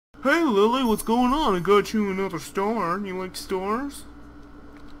Hey Lily, what's going on? I got you another star. You like stars?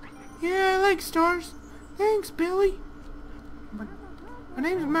 Yeah, I like stars. Thanks, Billy. My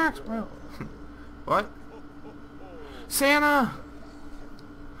name's Maxwell. What? Santa!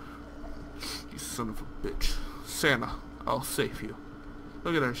 You son of a bitch. Santa, I'll save you.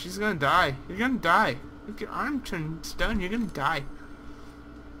 Look at her. She's gonna die. You're gonna die. Look, your arm turns down. You're gonna die.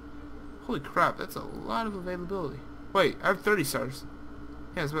 Holy crap, that's a lot of availability. Wait, I have 30 stars.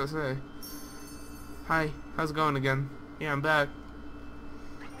 Yeah, I was about to say. Hi, how's it going again? Yeah, I'm back.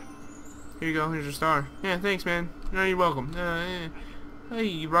 Here you go, here's your star. Yeah, thanks, man. No, you're welcome. Yeah. Hey,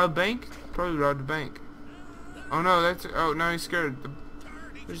 you robbed a bank? Probably robbed a bank. Oh no, that's... Oh, now he's scared.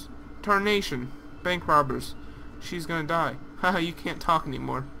 There's tarnation. Bank robbers. She's gonna die. Haha, you can't talk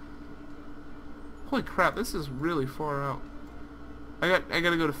anymore. Holy crap, this is really far out. I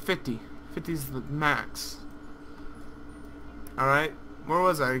gotta go to 50. 50's the max. Alright. Where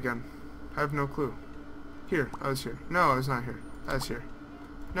was I again? I have no clue. Here. I was here. No, I was not here. I was here.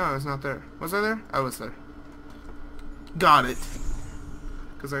 No, I was not there. Was I there? I was there. Got it.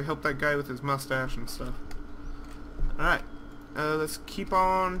 Because I helped that guy with his mustache and stuff. Alright. Let's keep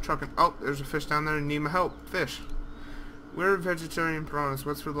on trucking. Oh, there's a fish down there. Need my help. Fish. We're vegetarian piranhas.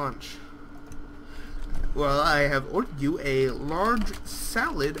 What's for lunch? Well, I have ordered you a large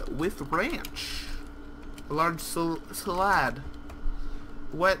salad with ranch. A large salad.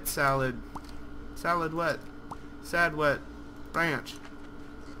 Wet salad. Salad wet. Sad wet. Ranch.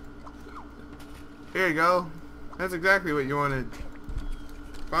 Here you go. That's exactly what you wanted.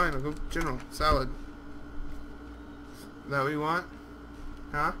 Fine, I'll go general. Salad. Is that what you want?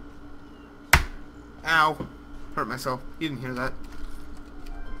 Huh? Ow. Hurt myself. You didn't hear that.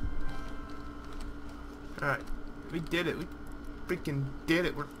 Alright. We did it. We freaking did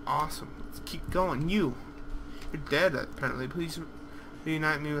it. We're awesome. Let's keep going. You're dead, apparently. Please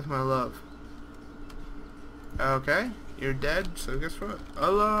reunite me with my love. Okay. You're dead, so guess what?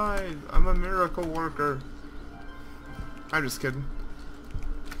 Alive! I'm a miracle worker. I'm just kidding.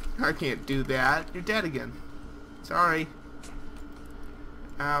 I can't do that. You're dead again. Sorry.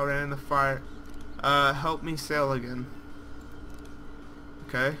 Ow, ran in the fire. Help me sail again.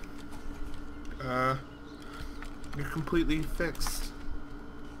 Okay. You're completely fixed.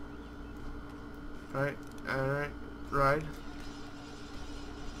 Right. Alright. Ride.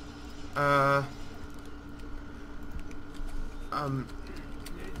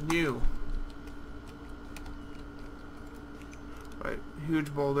 New. Right.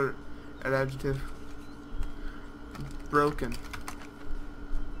 Huge boulder. Add adjective. Broken.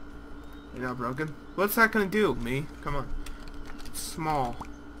 You're not broken? What's that gonna do, me? Come on. Small.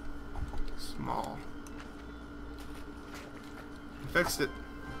 Small. I fixed it.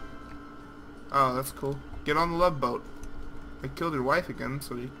 Oh, that's cool. Get on the love boat. I killed your wife again,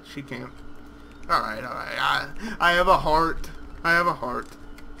 so she can't. Alright, alright. I have a heart. I have a heart.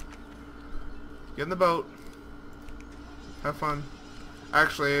 Get in the boat. Have fun.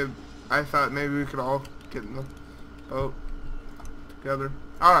 Actually, I thought maybe we could all get in the boat together.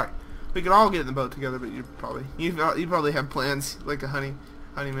 Alright. We could all get in the boat together, but you probably have plans, like a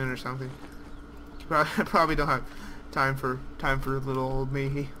honeymoon or something. You probably don't have time for little old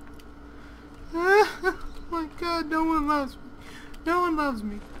me. Oh my God, no one loves me. No one loves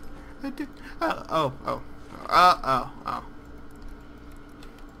me. I did. Oh.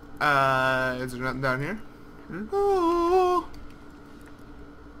 Is there nothing down here? Oh.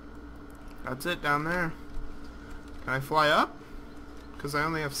 That's it down there. Can I fly up? Because I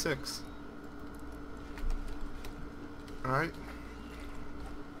only have 6. Alright.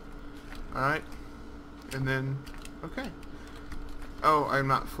 Alright. And then... Okay. Oh, I'm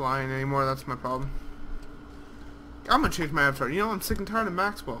not flying anymore. That's my problem. I'm gonna change my avatar. You know, I'm sick and tired of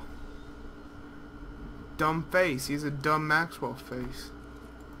Maxwell. Dumb face. He's a dumb Maxwell face.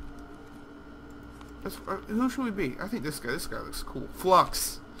 Who should we be? I think this guy. This guy looks cool.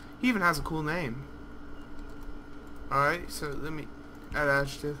 Flux. He even has a cool name. Alright, so let me add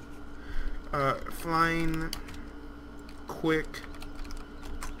adjective. Flying. Quick.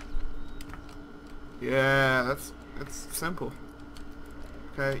 Yeah, that's simple.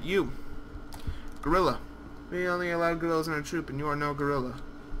 Okay, you. Gorilla. We only allow gorillas in our troop, and you are no gorilla.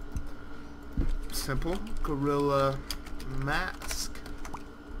 Simple. Gorilla mask.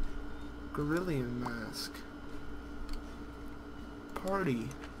 Gorillian mask. Party.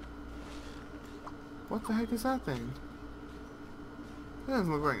 What the heck is that thing? That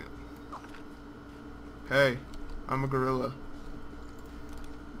doesn't look like it. Hey, I'm a gorilla.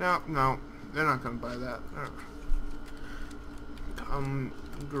 No, they're not gonna buy that.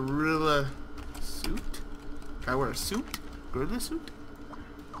 Gorilla suit? Can I wear a suit? Gorilla suit?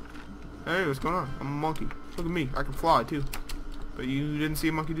 Hey, what's going on? I'm a monkey. Look at me. I can fly too. But you didn't see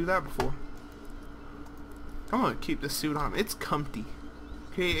a monkey do that before. I'm gonna keep this suit on. It's comfy.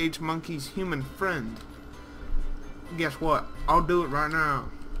 AAH Monkey's human friend. Guess what? I'll do it right now.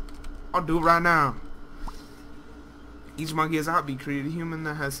 I'll do it right now. Each monkey is out. Be created a human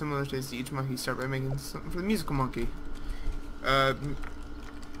that has similar tastes to each monkey. Start by making something for the musical monkey. A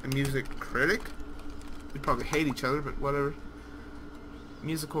music critic? We probably hate each other, but whatever.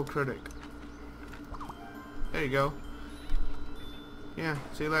 Musical critic. There you go. Yeah,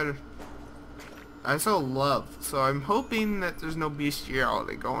 see you later. I saw love, so I'm hoping that there's no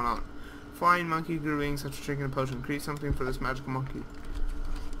bestiality going on. Flying monkey grew wings after drinking a potion. Create something for this magical monkey.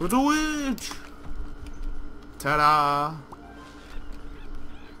 It's a witch! Ta-da!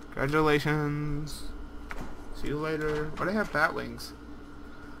 Congratulations. See you later. Why do I have bat wings?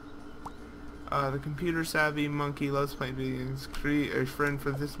 The computer savvy monkey loves playing video games. Create a friend for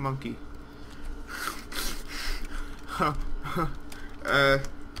this monkey.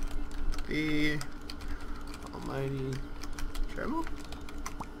 The almighty Chazzle?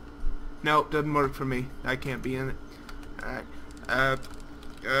 Nope, doesn't work for me. I can't be in it. Alright.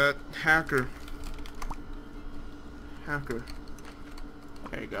 Hacker. Hacker.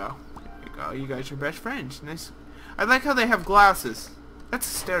 There you go. There you go. You guys are best friends. Nice. I like how they have glasses. That's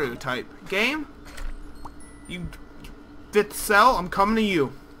a stereotype. Game? You fit cell? I'm coming to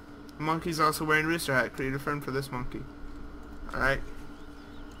you. The monkey's also wearing a rooster hat. Create a friend for this monkey. Alright.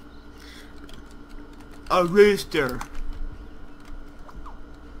 A rooster.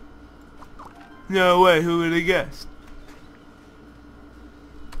 No way, who would have guessed?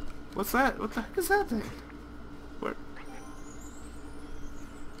 What's that? What the heck is that thing? Where?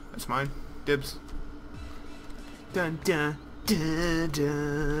 That's mine. Dibs. Dun dun dun dun.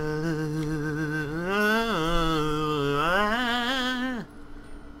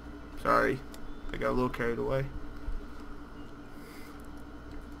 Sorry, I got a little carried away.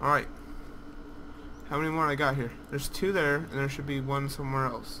 Alright. How many more I got here? There's 2 there, and there should be 1 somewhere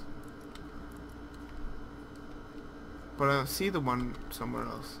else. But I don't see the one somewhere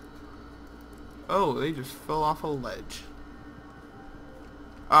else. Oh, they just fell off a ledge.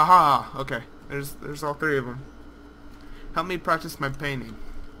 Aha! Okay, there's all 3 of them. Help me practice my painting.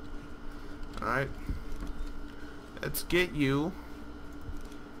 Alright. Let's get you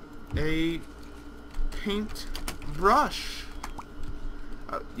a paint brush.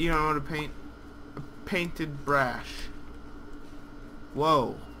 You don't know how to paint a painted brush.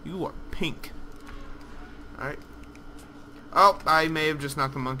 Whoa, you are pink. Alright. Oh, I may have just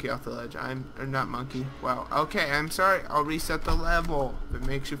knocked the monkey off the ledge. Or not monkey. Wow. Okay, I'm sorry. I'll reset the level if it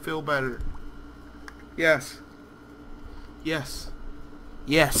makes you feel better. Yes. Yes.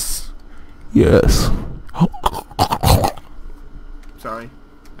 Yes. Yes. Sorry.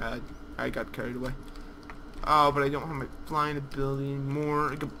 I got carried away. Oh, but I don't have my flying ability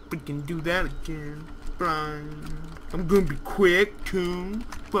anymore. I can freaking do that again. Flying. I'm gonna be quick too.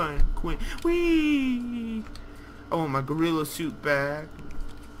 Flying quick. Whee! I want my gorilla suit back.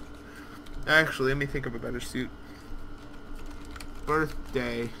 Actually, let me think of a better suit.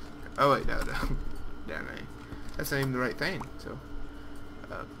 Birthday. Oh wait, no. Damn it. That's not even the right thing. So,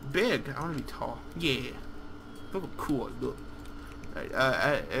 big. I want to be tall. Yeah. Look how cool I look. Right,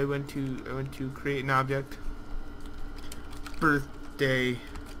 I went to create an object. Birthday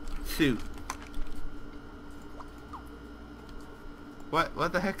suit.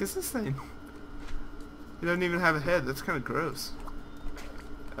 What the heck is this thing? It doesn't even have a head. That's kind of gross.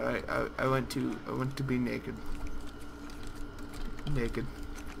 Alright, I went to be naked. Naked.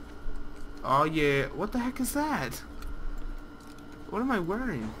 Oh yeah. What the heck is that? What am I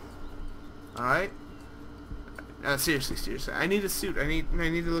wearing? Alright. Seriously. I need a suit. I need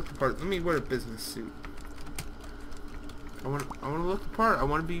to look the part. Let me wear a business suit. I want to look the part. I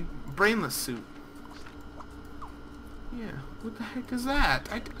want to be brainless suit. Yeah. What the heck is that?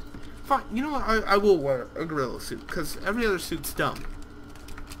 Fine. You know what? I will wear a gorilla suit because every other suit's dumb.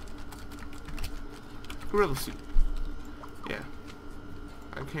 Gorilla suit. Yeah.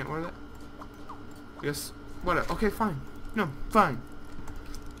 I can't wear that. I guess. Whatever. Okay. Fine. No. Fine.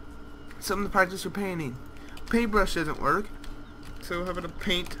 Something to practice your painting. Paintbrush doesn't work, so how about a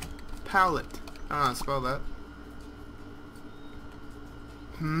paint palette? I don't know how to spell that.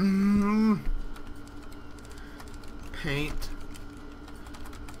 Paint.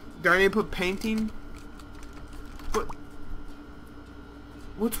 Do I need to put painting?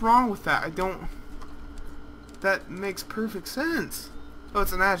 What's wrong with that? I don't. That makes perfect sense. Oh,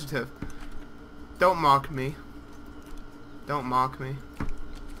 it's an adjective. Don't mock me. Don't mock me.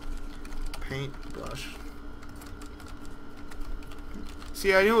 Paintbrush.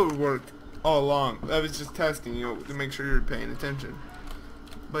 See, I knew it would work all along. I was just testing, you know, to make sure you were paying attention.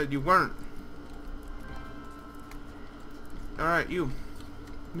 But you weren't. Alright, you.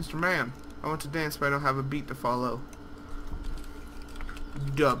 Mr. Man. I want to dance, but I don't have a beat to follow.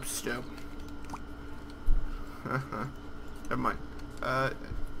 Dubstep. Never mind. A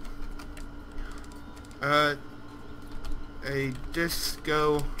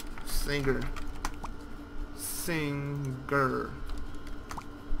disco singer.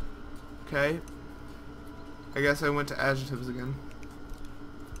 Okay. I guess I went to adjectives again.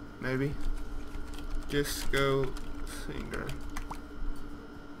 Maybe. Disco singer.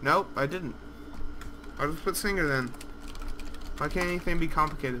 Nope, I didn't. I'll just put singer then. Why can't anything be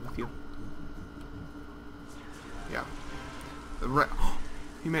complicated with you? Yeah.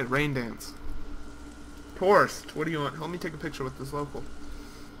 He made rain dance. Tourist, what do you want? Help me take a picture with this local.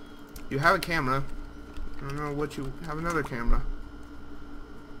 You have a camera. I don't know what you have. Another camera.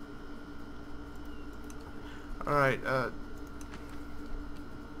 Alright,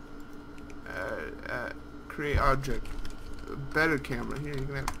 create object. A better camera. Here, you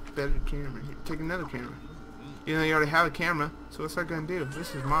can have a better camera. Here, take another camera. You know, you already have a camera, so what's that gonna do?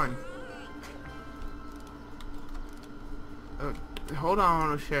 This is mine. Hold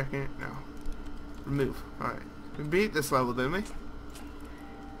on a second. No. Remove. Alright. We beat this level, didn't we? It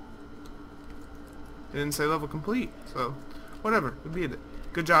didn't say level complete, so whatever. We beat it.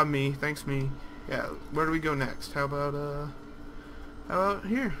 Good job, me. Thanks, me. Yeah, where do we go next? How about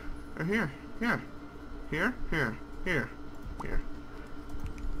here? Or here? Here. Here? Here. Here. Here.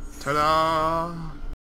 Ta-da!